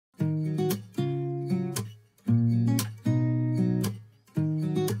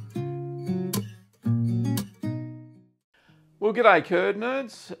Well, g'day curd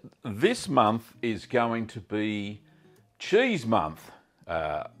nerds. This month is going to be cheese month.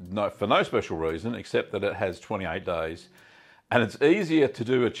 For no special reason except that it has 28 days. And it's easier to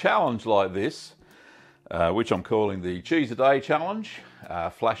do a challenge like this, which I'm calling the Cheese a Day Challenge.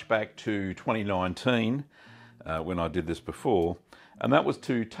 Flashback to 2019 when I did this before. And that was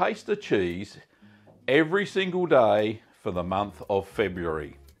to taste a cheese every single day for the month of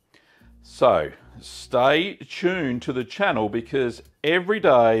February. So stay tuned to the channel because every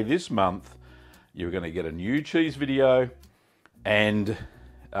day this month you're going to get a new cheese video and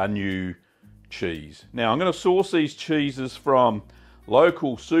a new cheese. Now I'm going to source these cheeses from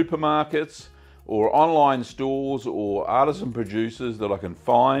local supermarkets or online stores or artisan producers that I can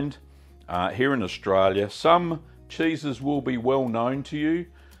find here in Australia. Some cheeses will be well known to you,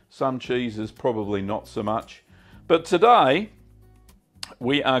 some cheeses probably not so much. But today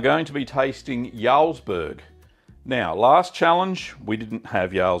we are going to be tasting Jarlsberg. Now, last challenge, we didn't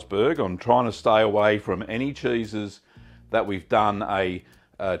have Jarlsberg. I'm trying to stay away from any cheeses that we've done a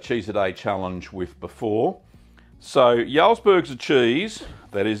Cheese a Day challenge with before. So, Jarlsberg's a cheese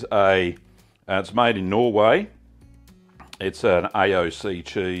that is it's made in Norway. It's an AOC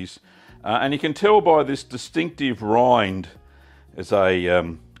cheese. And you can tell by this distinctive rind, there's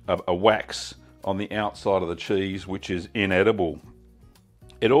a wax on the outside of the cheese, which is inedible.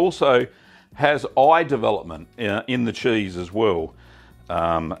 It also has eye development in the cheese as well.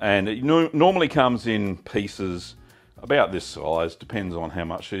 And it normally comes in pieces about this size, depends on how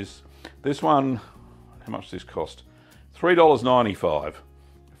much it is. This one, how much does this cost? $3.95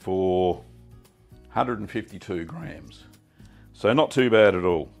 for 152 grams. So not too bad at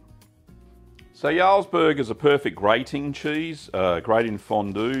all. So Jarlsberg is a perfect grating cheese, grating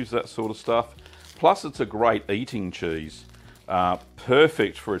fondues, that sort of stuff. Plus it's a great eating cheese.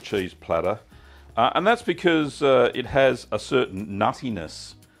 Perfect for a cheese platter, and that's because it has a certain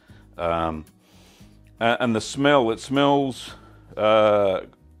nuttiness, and the smell. It smells it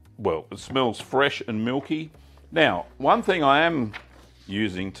smells fresh and milky. Now, one thing I am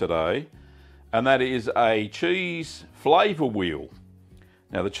using today, and that is a cheese flavour wheel.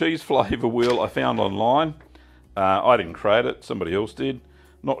 Now, the cheese flavour wheel I found online. I didn't create it; somebody else did.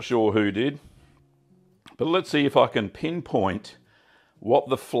 Not sure who did. But let's see if I can pinpoint what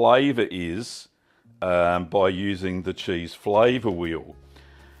the flavour is by using the cheese flavour wheel.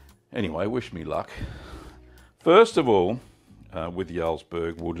 Anyway, wish me luck. First of all, with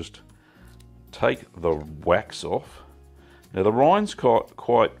Jarlsberg, we'll just take the wax off. Now the rind's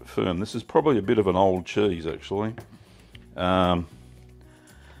quite firm. This is probably a bit of an old cheese actually, from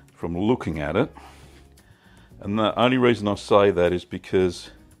looking at it. And the only reason I say that is because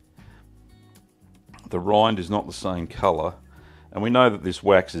the rind is not the same colour, and we know that this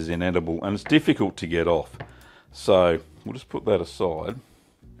wax is inedible and it's difficult to get off. So we'll just put that aside.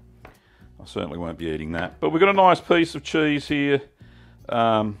 I certainly won't be eating that. But we've got a nice piece of cheese here.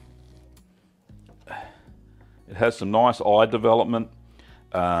 It has some nice eye development.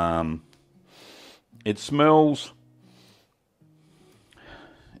 It smells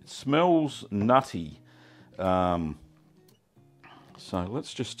nutty. So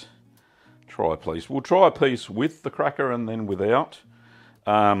let's just try a piece. We'll try a piece with the cracker and then without.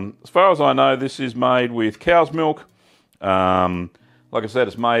 As far as I know, this is made with cow's milk. Like I said,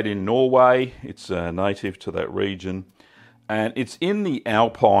 it's made in Norway. It's native to that region. And it's in the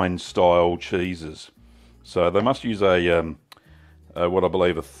Alpine style cheeses. So they must use what I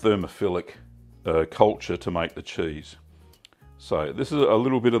believe a thermophilic culture to make the cheese. So this is a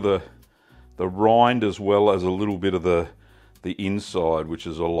little bit of the rind as well as a little bit of the inside, which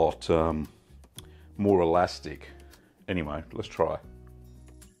is a lot more elastic. Anyway, let's try.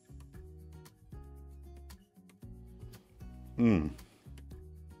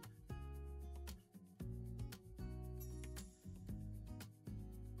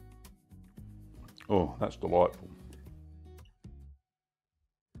 Oh, that's delightful.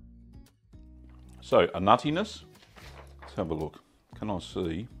 So, a nuttiness. Let's have a look. Can I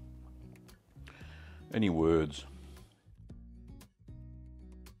see any words?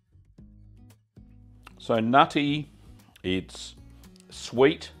 So nutty, it's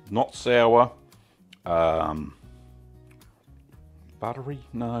sweet, not sour. Buttery?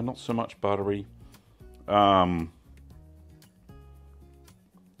 No, not so much buttery. A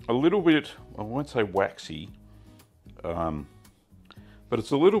little bit, I won't say waxy, but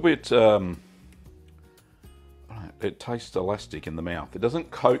it's a little bit, it tastes elastic in the mouth. It doesn't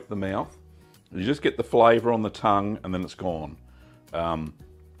coat the mouth. You just get the flavour on the tongue and then it's gone.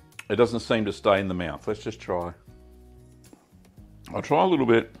 It doesn't seem to stay in the mouth. Let's just try. I'll try a little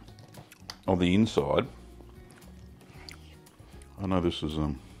bit of the inside. I know this is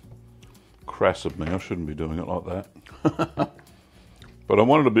crass of me, I shouldn't be doing it like that. But I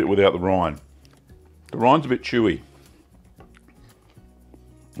want it a bit without the rind. The rind's a bit chewy.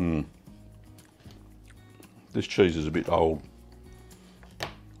 This cheese is a bit old.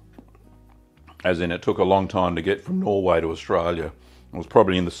 As in, it took a long time to get from Norway to Australia. It was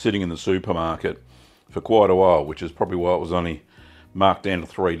probably sitting in the supermarket for quite a while, which is probably why it was only marked down to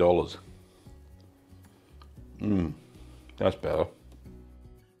 $3. That's better.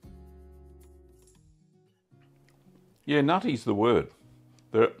 Yeah, nutty's the word.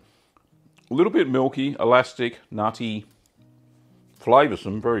 They're a little bit milky, elastic, nutty,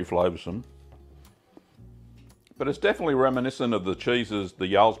 flavoursome, very flavoursome. But it's definitely reminiscent of the cheeses,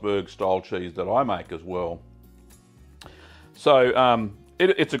 the Jarlsberg style cheese that I make as well. So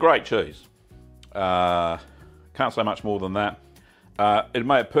it's a great cheese. Can't say much more than that. It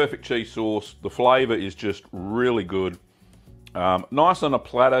made a perfect cheese sauce. The flavour is just really good. Nice on a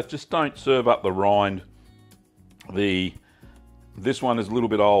platter. Just don't serve up the rind. This one is a little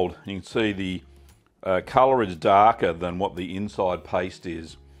bit old. You can see the colour is darker than what the inside paste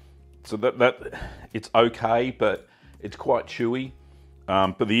is. So that it's okay, but it's quite chewy.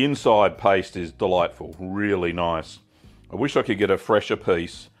 But the inside paste is delightful, really nice. I wish I could get a fresher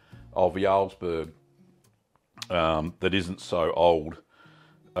piece of Jarlsberg that isn't so old.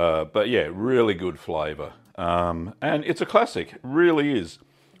 But yeah, really good flavour. And it's a classic, it really is.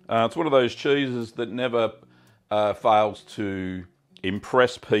 It's one of those cheeses that never fails to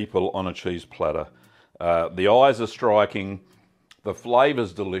impress people on a cheese platter. The eyes are striking. The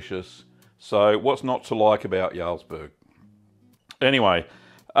flavour's delicious, so what's not to like about Jarlsberg? Anyway,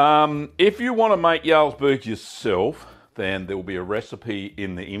 if you want to make Jarlsberg yourself, then there will be a recipe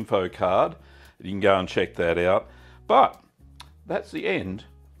in the info card. You can go and check that out. But that's the end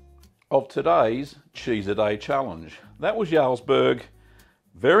of today's Cheese a Day challenge. That was Jarlsberg,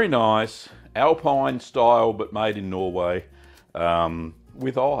 very nice, Alpine style, but made in Norway,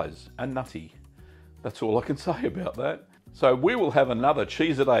 with eyes and nutty. That's all I can say about that. So we will have another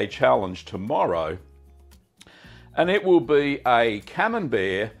Cheese a Day challenge tomorrow, and it will be a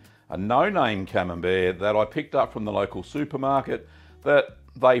camembert, a no-name camembert that I picked up from the local supermarket that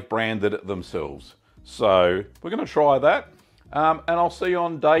they've branded it themselves. So we're going to try that, and I'll see you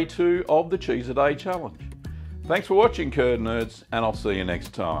on day 2 of the Cheese a Day challenge. Thanks for watching, Curd Nerds, and I'll see you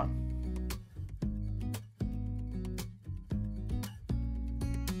next time.